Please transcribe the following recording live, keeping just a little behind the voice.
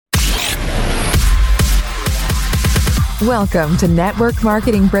Welcome to Network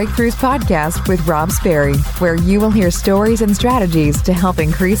Marketing Breakthroughs Podcast with Rob Sperry, where you will hear stories and strategies to help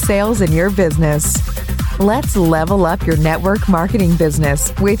increase sales in your business. Let's level up your network marketing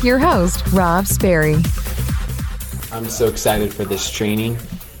business with your host, Rob Sperry. I'm so excited for this training.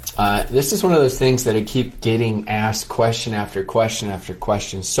 This is one of those things that I keep getting asked question after question after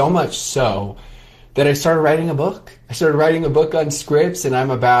question, so much so that I started writing a book. I started writing a book on scripts, and I'm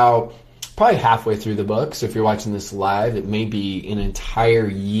about probably halfway through the book. So if you're watching this live, it may be an entire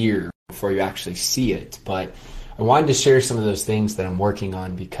year before you actually see it. But I wanted to share some of those things that I'm working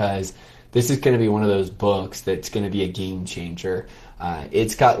on because this is going to be one of those books that's going to be a game changer.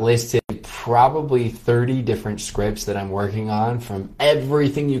 It's got listed probably 30 different scripts that I'm working on from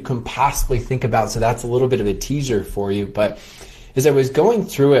everything you can possibly think about. So that's a little bit of a teaser for you. But as I was going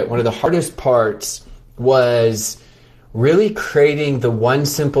through it, one of the hardest parts was really creating the one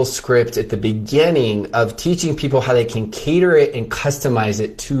simple script at the beginning of teaching people how they can cater it and customize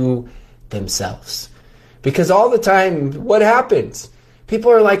it to themselves. Because all the time, what happens?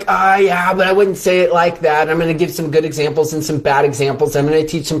 People are like, yeah, but I wouldn't say it like that. I'm going to give some good examples and some bad examples. I'm going to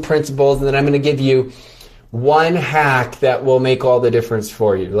teach some principles, and then I'm going to give you one hack that will make all the difference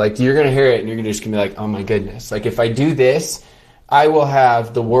for you. Like, you're going to hear it, and you're just going to be like, oh my goodness. Like, if I do this, I will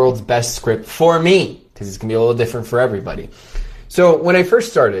have the world's best script for me. Because it's going to be a little different for everybody. So when I first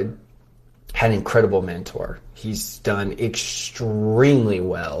started, I had an incredible mentor. He's done extremely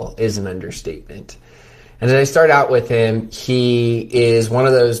well, is an understatement. And as I start out with him, he is one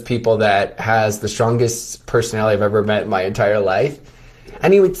of those people that has the strongest personality I've ever met in my entire life.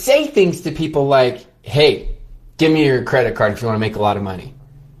 And he would say things to people like, hey, give me your credit card if you want to make a lot of money.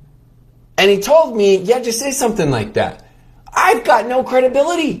 And he told me, yeah, just say something like that. I've got no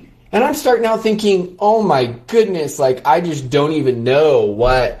credibility. And I'm starting out thinking, oh my goodness, like I just don't even know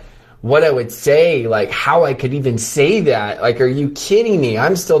what I would say, like how I could even say that. Like, are you kidding me?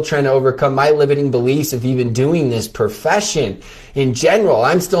 I'm still trying to overcome my limiting beliefs of even doing this profession in general.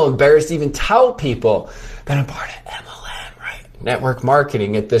 I'm still embarrassed to even tell people that I'm part of MLM, right? Network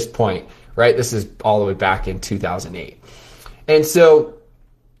marketing at this point, right? This is all the way back in 2008. And so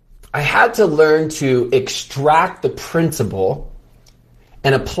I had to learn to extract the principle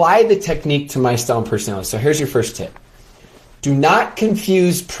and apply the technique to my style and personality. So here's your first tip. Do not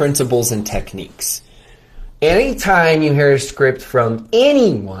confuse principles and techniques. Anytime you hear a script from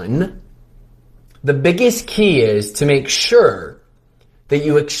anyone, the biggest key is to make sure that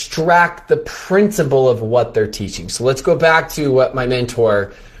you extract the principle of what they're teaching. So let's go back to what my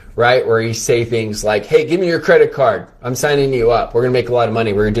mentor, right, where he say things like, hey, give me your credit card. I'm signing you up. We're going to make a lot of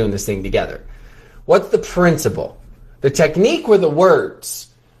money. We're doing this thing together. What's the principle? The technique were the words.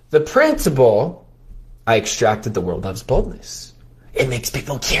 The principle, I extracted the world loves boldness. It makes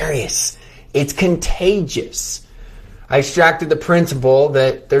people curious. It's contagious. I extracted the principle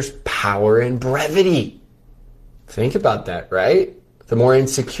that there's power in brevity. Think about that, right? The more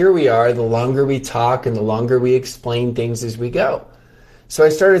insecure we are, the longer we talk and the longer we explain things as we go. So I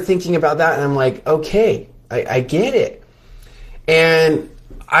started thinking about that, and I'm like, okay, I get it. And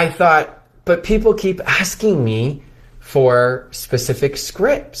I thought, but people keep asking me for specific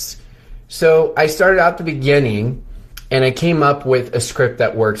scripts. So I started out the beginning and I came up with a script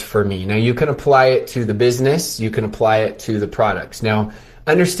that worked for me. Now you can apply it to the business, you can apply it to the products. Now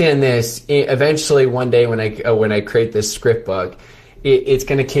understand this, eventually one day when I create this script book, it's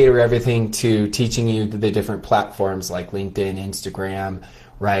going to cater everything to teaching you the different platforms like LinkedIn, Instagram,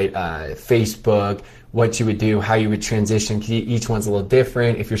 right? Facebook, what you would do, how you would transition. Each one's a little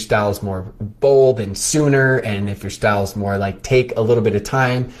different. If your style is more bold and sooner, and if your style is more like take a little bit of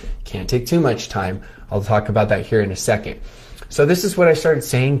time, can't take too much time. I'll talk about that here in a second. So this is what I started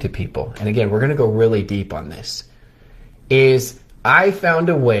saying to people. And again, we're going to go really deep on this. Is I found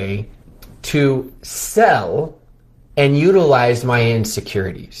a way to sell and utilize my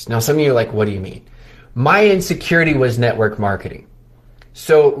insecurities. Now, some of you are like, what do you mean? My insecurity was network marketing.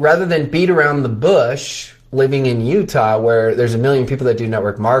 So rather than beat around the bush living in Utah where there's a million people that do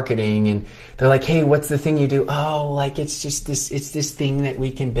network marketing and they're like, hey, what's the thing you do? Oh, like it's this thing that we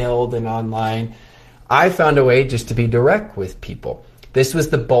can build and online. I found a way just to be direct with people. This was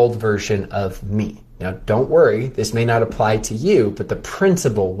the bold version of me. Now, don't worry, this may not apply to you, but the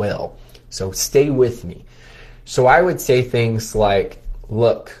principle will. So stay with me. So I would say things like,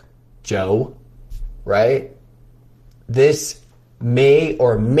 look, Joe, right? This may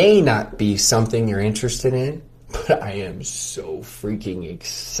or may not be something you're interested in, but I am so freaking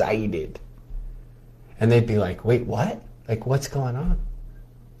excited. And they'd be like, wait, what? Like, what's going on?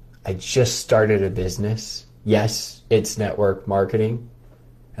 I just started a business. Yes, it's network marketing.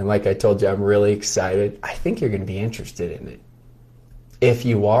 And like I told you, I'm really excited. I think you're going to be interested in it. If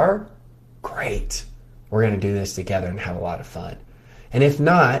you are, great. We're going to do this together and have a lot of fun. And if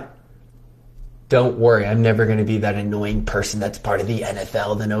not, don't worry. I'm never going to be that annoying person that's part of the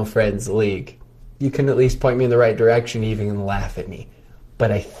NFL, the No Friends League. You can at least point me in the right direction, even laugh at me.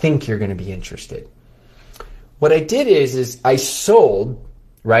 But I think you're going to be interested. What I did is I sold,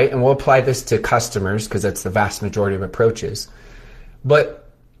 right? And we'll apply this to customers because that's the vast majority of approaches.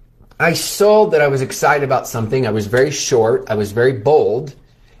 But I sold that I was excited about something. I was very short. I was very bold.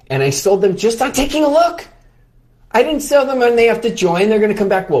 And I sold them just on taking a look. I didn't sell them when they have to join. They're going to come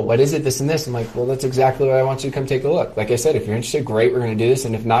back. Well, what is it? This and this. I'm like, well, that's exactly what I want you to come take a look. Like I said, if you're interested, great. We're going to do this.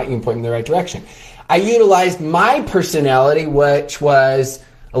 And if not, you can point me in the right direction. I utilized my personality, which was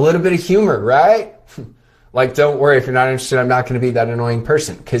a little bit of humor, right? Like, don't worry. If you're not interested, I'm not going to be that annoying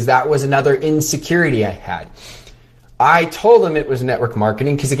person. Because that was another insecurity I had. I told them it was network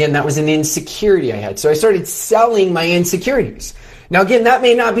marketing because, again, that was an insecurity I had. So I started selling my insecurities. Now, again, that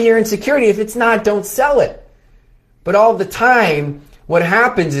may not be your insecurity. If it's not, don't sell it. But all the time, what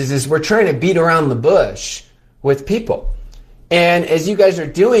happens is we're trying to beat around the bush with people. And as you guys are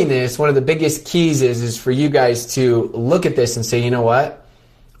doing this, one of the biggest keys is for you guys to look at this and say, you know what?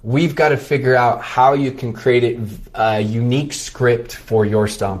 We've got to figure out how you can create a unique script for your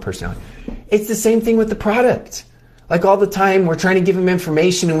style and personality. It's the same thing with the product. Like all the time, we're trying to give them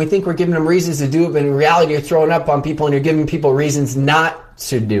information and we think we're giving them reasons to do it, but in reality, you're throwing up on people and you're giving people reasons not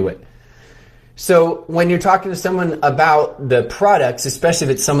to do it. So when you're talking to someone about the products, especially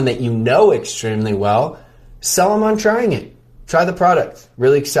if it's someone that you know extremely well, sell them on trying it. Try the product.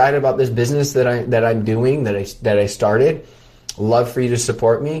 Really excited about this business that I'm doing, that I started. Love for you to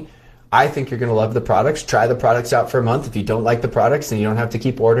support me. I think you're going to love the products. Try the products out for a month. If you don't like the products, then you don't have to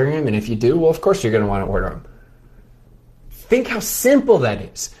keep ordering them. And if you do, well, of course you're going to want to order them. Think how simple that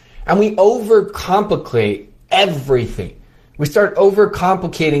is. And we overcomplicate everything. We start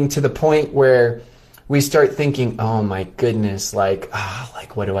overcomplicating to the point where we start thinking, oh my goodness, like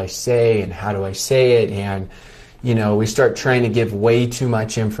what do I say and how do I say it? And, you know, we start trying to give way too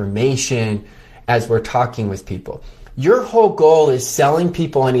much information as we're talking with people. Your whole goal is selling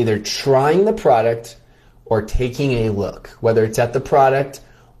people on either trying the product or taking a look, whether it's at the product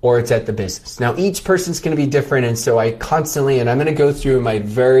or it's at the business. Now, each person's going to be different, and so I constantly, and I'm going to go through my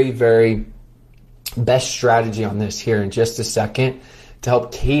very, very best strategy on this here in just a second to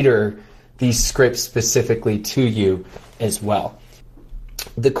help cater these scripts specifically to you as well.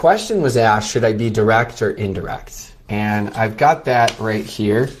 The question was asked, should I be direct or indirect? And I've got that right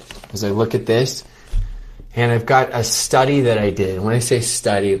here as I look at this. And I've got a study that I did. When I say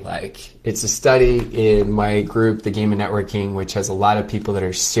study, like it's a study in my group, The Game of Networking, which has a lot of people that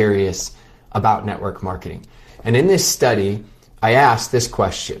are serious about network marketing. And in this study, I asked this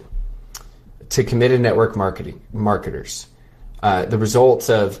question to committed network marketers. The results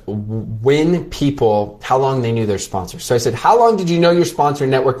of when people, how long they knew their sponsor. So I said, how long did you know your sponsor in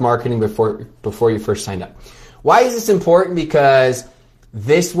network marketing before you first signed up? Why is this important? Because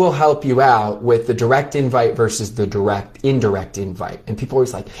this will help you out with the direct invite versus the indirect invite. And people are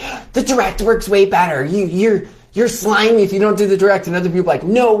always like, the direct works way better. You're slimy if you don't do the direct. And other people are like,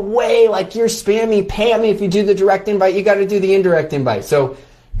 no way, like you're spammy, pammy if you do the direct invite. You got to do the indirect invite. So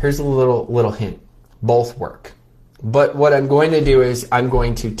here's a little hint. Both work. But what I'm going to do is I'm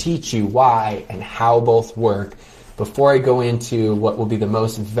going to teach you why and how both work before I go into what will be the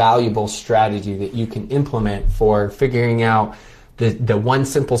most valuable strategy that you can implement for figuring out the one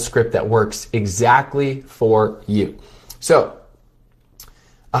simple script that works exactly for you. So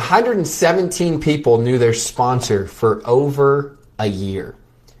 117 people knew their sponsor for over a year.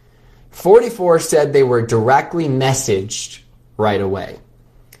 44 said they were directly messaged right away.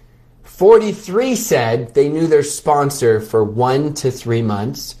 43 said they knew their sponsor for 1 to 3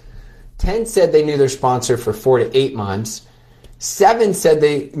 months. 10 said they knew their sponsor for 4 to 8 months. 7 said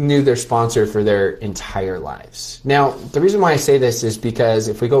they knew their sponsor for their entire lives. Now, the reason why I say this is because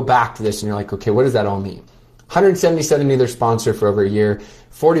if we go back to this and you're like, okay, what does that all mean? 177 knew their sponsor for over a year.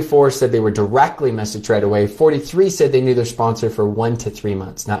 44 said they were directly messaged right away. 43 said they knew their sponsor for 1 to 3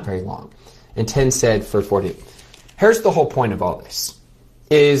 months, not very long. And 10 said for 40. Here's the whole point of all this,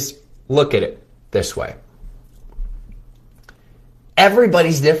 is look at it this way.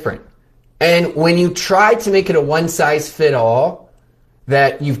 Everybody's different. And when you try to make it a one-size-fit-all,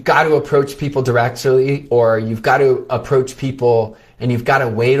 that you've got to approach people directly or you've got to approach people and you've got to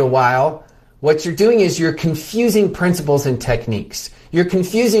wait a while, what you're doing is you're confusing principles and techniques. You're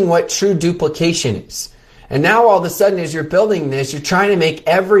confusing what true duplication is. And now all of a sudden as you're building this, you're trying to make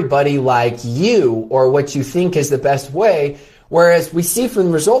everybody like you or what you think is the best way, Whereas we see from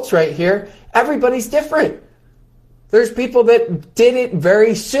the results right here, everybody's different. There's people that did it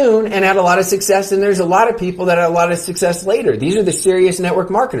very soon and had a lot of success, and there's a lot of people that had a lot of success later. These are the serious network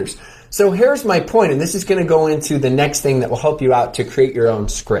marketers. So here's my point, and this is going to go into the next thing that will help you out to create your own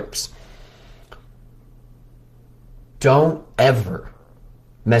scripts. Don't ever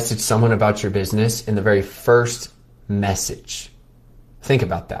message someone about your business in the very first message. Think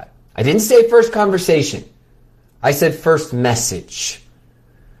about that. I didn't say first conversation. I said first message.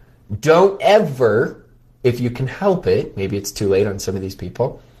 Don't ever, if you can help it, maybe it's too late on some of these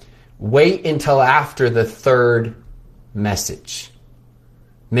people, wait until after the third message.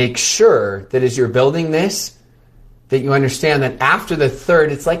 Make sure that as you're building this, that you understand that after the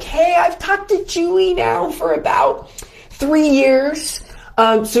third, it's like, hey, I've talked to Julie now for about 3 years.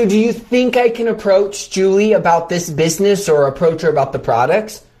 So do you think I can approach Julie about this business or approach her about the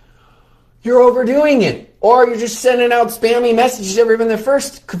products? You're overdoing it. Or you're just sending out spammy messages every in the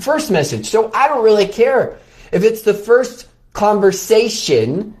first message. So I don't really care if it's the first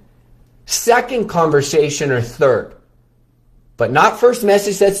conversation, second conversation, or third. But not first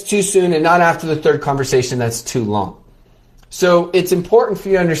message, that's too soon, and not after the third conversation, that's too long. So it's important for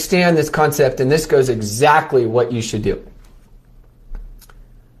you to understand this concept, and this goes exactly what you should do.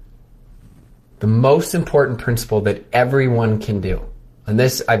 The most important principle that everyone can do, and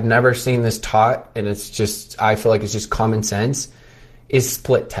this, I've never seen this taught, and it's just, I feel like it's just common sense, is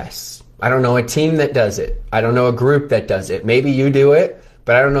split tests. I don't know a team that does it. I don't know a group that does it. Maybe you do it,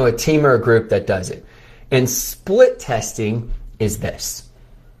 but I don't know a team or a group that does it. And split testing is this.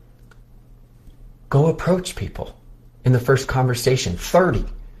 Go approach people in the first conversation, 30.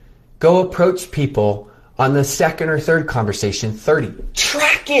 Go approach people on the second or third conversation, 30.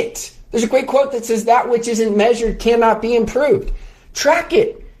 Track it. There's a great quote that says that which isn't measured cannot be improved. Track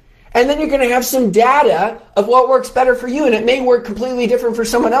it. And then you're going to have some data of what works better for you. And it may work completely different for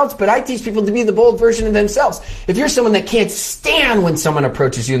someone else, but I teach people to be the bold version of themselves. If you're someone that can't stand when someone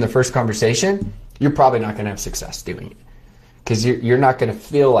approaches you in the first conversation, you're probably not going to have success doing it. Because you're not going to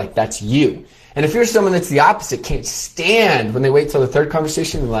feel like that's you. And if you're someone that's the opposite, can't stand when they wait till the third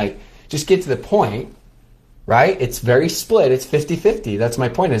conversation, like, just get to the point, right? It's very split. It's 50-50. That's my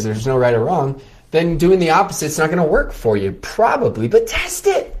point, is there's no right or wrong. Then doing the opposite, it's not going to work for you, probably. But test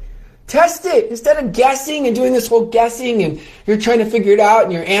it. Test it. Instead of guessing and doing this whole guessing and you're trying to figure it out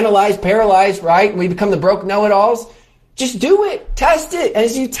and you're analyzed, paralyzed, right? And we become the broke know-it-alls. Just do it. Test it.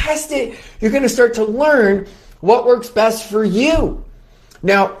 As you test it, you're going to start to learn what works best for you.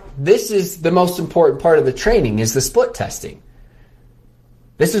 Now, this is the most important part of the training, is the split testing.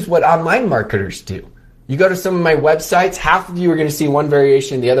 This is what online marketers do. You go to some of my websites, half of you are going to see one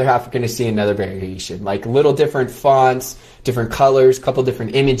variation, the other half are going to see another variation, like little different fonts, different colors, couple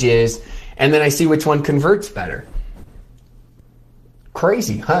different images, and then I see which one converts better.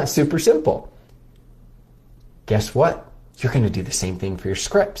 Crazy, huh? Super simple. Guess what? You're going to do the same thing for your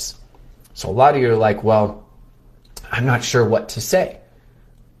scripts. So a lot of you are like, well, I'm not sure what to say.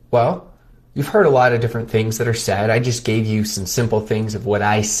 Well, you've heard a lot of different things that are said. I just gave you some simple things of what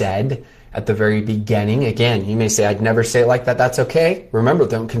I said at the very beginning. Again, you may say, I'd never say it like that. That's okay. Remember,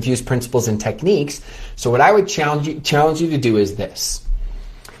 don't confuse principles and techniques. So what I would challenge you to do is this.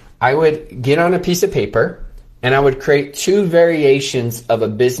 I would get on a piece of paper and I would create 2 variations of a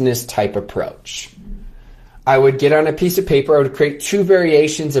business type approach. I would get on a piece of paper, I would create 2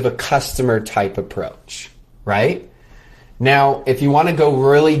 variations of a customer type approach, right? Now, if you want to go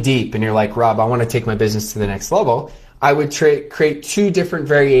really deep and you're like, Rob, I want to take my business to the next level, I would create 2 different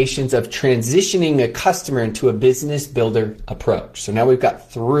variations of transitioning a customer into a business builder approach. So now we've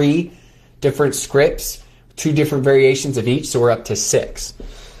got 3 different scripts, 2 different variations of each, so we're up to 6.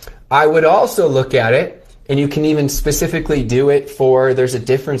 I would also look at it, and you can even specifically do it for, there's a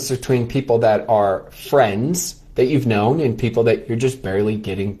difference between people that are friends that you've known and people that you're just barely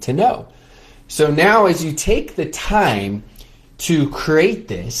getting to know. So now as you take the time to create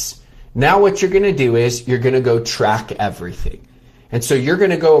this, now what you're going to do is you're going to go track everything. And so you're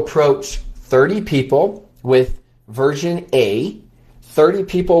going to go approach 30 people with version A, 30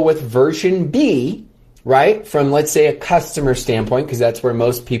 people with version B, right? From, let's say, a customer standpoint, because that's where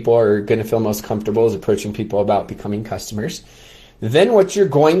most people are going to feel most comfortable, is approaching people about becoming customers. Then what you're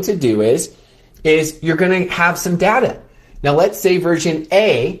going to do is you're going to have some data. Now, let's say version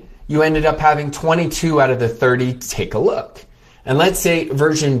A, you ended up having 22 out of the 30 take a look. And let's say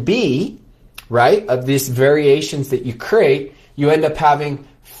version B, right, of these variations that you create, you end up having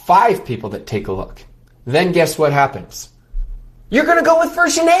 5 people that take a look. Then guess what happens? You're going to go with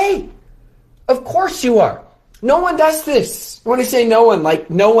version A. Of course you are. No one does this. When I say no one, like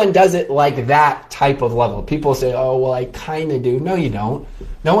no one does it like that type of level. People say, oh, well, I kind of do. No, you don't.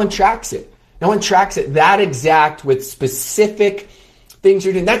 No one tracks it. No one tracks it that exact with specific things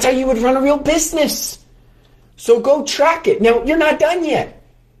you're doing. That's how you would run a real business. So go track it. Now, you're not done yet.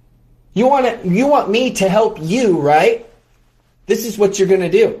 You want me to help you, right? This is what you're going to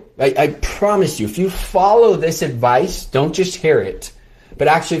do. I promise you, if you follow this advice, don't just hear it, but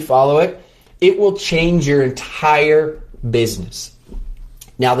actually follow it, it will change your entire business.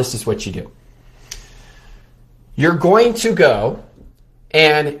 Now, this is what you do. You're going to go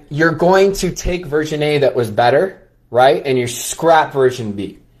and you're going to take version A that was better, right? And you scrap version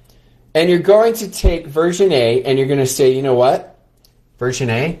B. And you're going to take version A and you're going to say, you know what? Version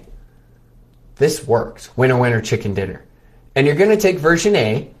A, this works. Winner, winner, chicken dinner. And you're going to take version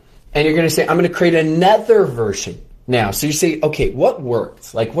A and you're going to say, I'm going to create another version now. So you say, okay, what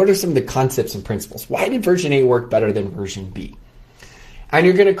worked? Like, what are some of the concepts and principles? Why did version A work better than version B? And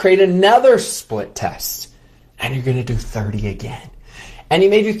you're going to create another split test and you're going to do 30 again. And you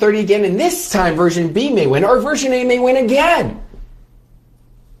may do 30 again, and this time version B may win, or version A may win again.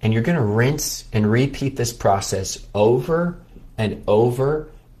 And you're going to rinse and repeat this process over and over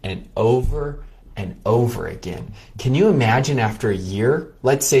and over and over again. Can you imagine after a year,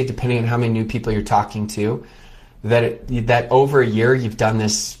 let's say, depending on how many new people you're talking to, that over a year you've done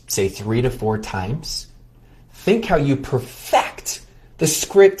this, say, 3 to 4 times? Think how you perfect the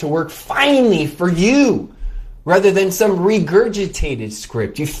script to work finally for you, rather than some regurgitated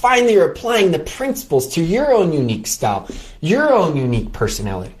script. You finally are applying the principles to your own unique style, your own unique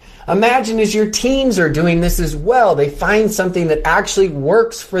personality. Imagine as your teams are doing this as well, they find something that actually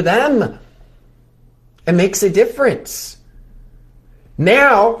works for them and makes a difference.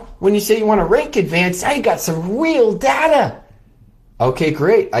 Now, when you say you want to rank advance, now you got some real data. Okay,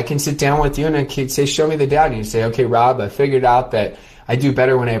 great. I can sit down with you and I can say, show me the data. And you say, okay, Rob, I figured out that I do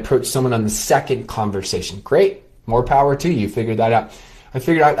better when I approach someone on the second conversation. Great. More power to you. Figured that out. I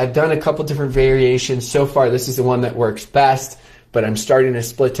figured out I've done a couple different variations. So far, this is the one that works best, but I'm starting to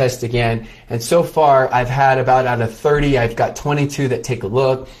split test again. And so far, I've had about out of 30, I've got 22 that take a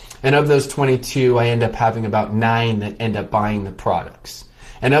look. And of those 22, I end up having about 9 that end up buying the products.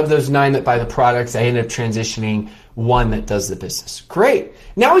 And of those 9 that buy the products, I end up transitioning 1 that does the business. Great.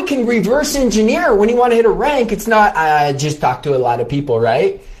 Now we can reverse engineer. When you want to hit a rank, it's not just talk to a lot of people,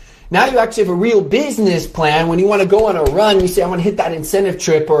 right? Now you actually have a real business plan. When you want to go on a run, you say, I want to hit that incentive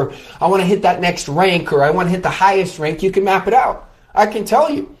trip, or I want to hit that next rank, or I want to hit the highest rank. You can map it out. I can tell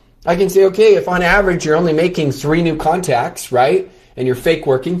you. I can say, okay, if on average you're only making 3 new contacts, right? And you're fake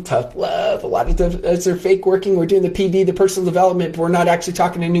working, tough love. A lot of us are fake working. We're doing the PD, the personal development, but we're not actually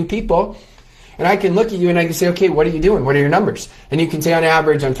talking to new people. And I can look at you and I can say, okay, what are you doing? What are your numbers? And you can say, on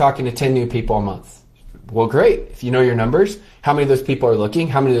average, I'm talking to 10 new people a month. Well, great. If you know your numbers, how many of those people are looking?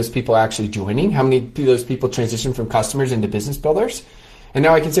 How many of those people are actually joining? How many of those people transition from customers into business builders? And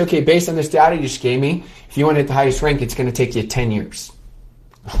now I can say, okay, based on this data you just gave me, if you want to hit the highest rank, it's going to take you 10 years.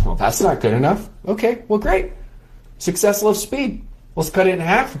 Well, that's not good enough. Okay, well, great. Success loves speed. Let's cut it in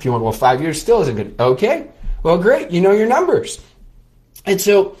half if you want. Well, 5 years still isn't good. Okay, well, great. You know your numbers. And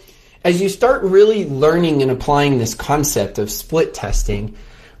so as you start really learning and applying this concept of split testing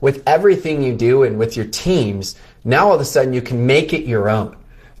with everything you do and with your teams, now all of a sudden you can make it your own.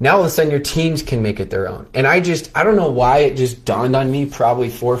 Now all of a sudden your teams can make it their own. And I don't know why it just dawned on me probably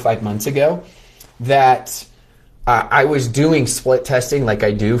 4 or 5 months ago that I was doing split testing like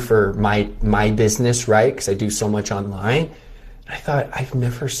I do for my business, right? Because I do so much online. And I thought, I've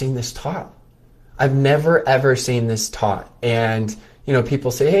never seen this taught. I've never, ever seen this taught. And, you know,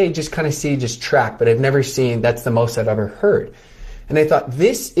 people say, hey, just kind of see, just track. But I've never seen, that's the most I've ever heard. And I thought,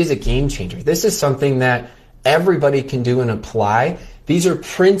 this is a game changer. This is something that everybody can do and apply. These are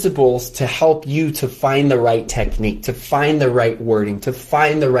principles to help you to find the right technique, to find the right wording, to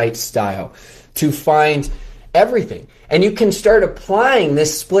find the right style, to find everything. And you can start applying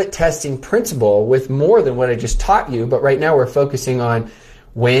this split testing principle with more than what I just taught you. But right now we're focusing on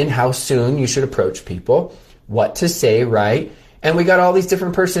when, how soon you should approach people, what to say, right? And we got all these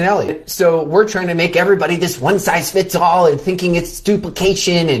different personalities. So we're trying to make everybody this one size fits all and thinking it's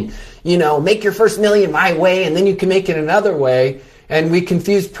duplication and, you know, make your first million my way and then you can make it another way. And we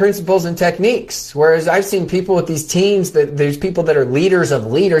confuse principles and techniques. Whereas I've seen people with these teams that there's people that are leaders of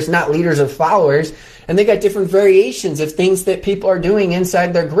leaders, not leaders of followers. And they got different variations of things that people are doing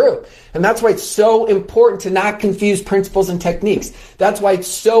inside their group. And that's why it's so important to not confuse principles and techniques. That's why it's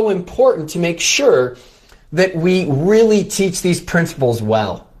so important to make sure that we really teach these principles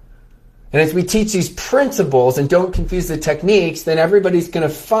well. And as we teach these principles and don't confuse the techniques, then everybody's going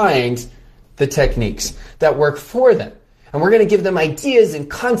to find the techniques that work for them. And we're going to give them ideas and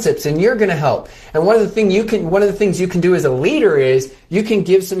concepts, and you're going to help. And one of the things you can do as a leader is you can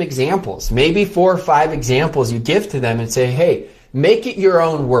give some examples, maybe 4 or 5 examples you give to them and say, hey, make it your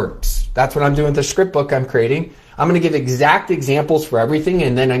own words. That's what I'm doing with the script book I'm creating. I'm going to give exact examples for everything,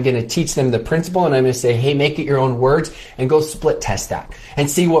 and then I'm going to teach them the principle, and I'm going to say, hey, make it your own words, and go split test that and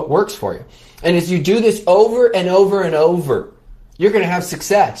see what works for you. And as you do this over and over and over, you're going to have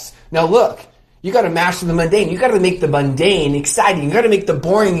success. Now look, you got to master the mundane. You got to make the mundane exciting. You got to make the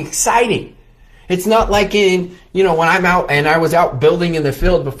boring exciting. It's not like when I'm out, and I was out building in the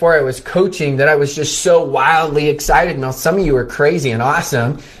field before I was coaching, that I was just so wildly excited. Now, some of you are crazy and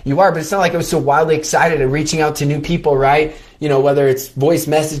awesome. You are, but it's not like I was so wildly excited and reaching out to new people, right? Whether it's voice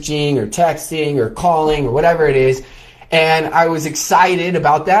messaging or texting or calling or whatever it is. And I was excited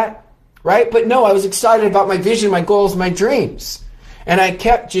about that, right? But no, I was excited about my vision, my goals, my dreams. And I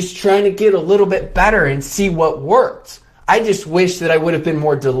kept just trying to get a little bit better and see what worked. I just wish that I would have been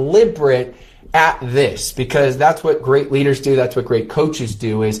more deliberate at this, because that's what great leaders do. That's what great coaches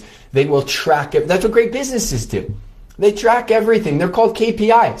do, is they will track it. That's what great businesses do. They track everything. They're called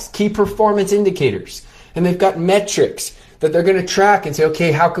KPIs, key performance indicators. And they've got metrics that they're going to track and say,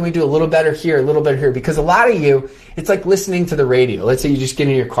 okay, how can we do a little better here, a little better here? Because a lot of you, it's like listening to the radio. Let's say you just get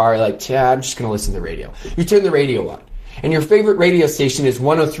in your car, like, I'm just going to listen to the radio. You turn the radio on. And your favorite radio station is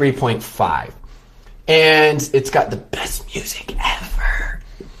 103.5. And it's got the best music ever,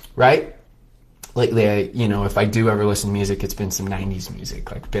 right? Lately, if I do ever listen to music, it's been some 90s music,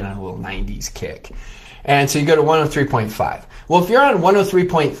 like been on a little 90s kick. And so you go to 103.5. Well, if you're on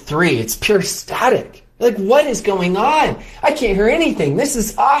 103.3, it's pure static. Like, what is going on? I can't hear anything. This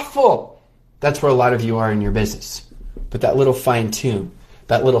is awful. That's where a lot of you are in your business. But that little fine tune,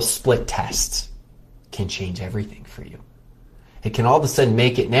 that little split test can change everything for you. It can all of a sudden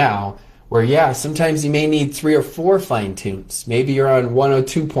make it now where, sometimes you may need 3 or 4 fine tunes. Maybe you're on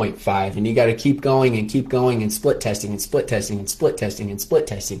 102.5 and you got to keep going and split testing and split testing and split testing and split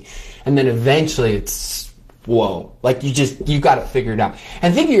testing. And then eventually it's, whoa, like you got it figured out.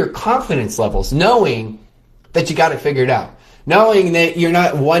 And think of your confidence levels, knowing that you got it figured out. Knowing that you're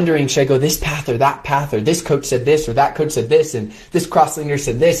not wondering, should I go this path or that path, or this coach said this or that coach said this, and this cross leader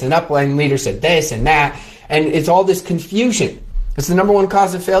said this and upline leader said this and that. And it's all this confusion. It's the number one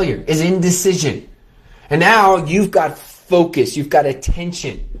cause of failure, is indecision. And now you've got focus, you've got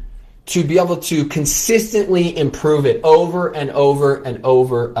attention to be able to consistently improve it over and over and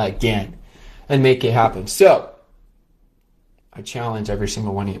over again and make it happen. So I challenge every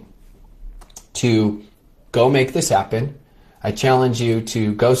single one of you to go make this happen. I challenge you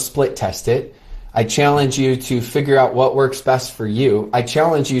to go split test it. I challenge you to figure out what works best for you. I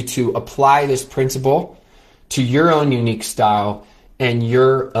challenge you to apply this principle to your own unique style and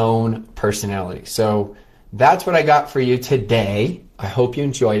your own personality. So that's what I got for you today. I hope you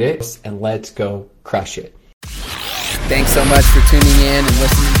enjoyed it, and let's go crush it. Thanks so much for tuning in and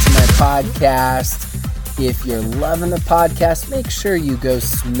listening to my podcast. If you're loving the podcast, make sure you go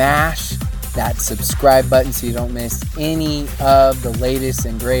smash that subscribe button so you don't miss any of the latest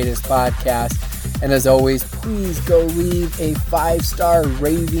and greatest podcasts. And as always, please go leave a 5-star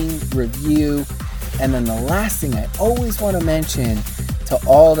raving review. And then the last thing I always want to mention to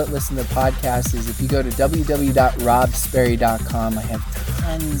all that listen to the podcast is if you go to www.robsperry.com, I have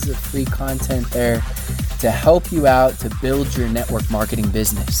tons of free content there to help you out to build your network marketing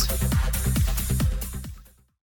business.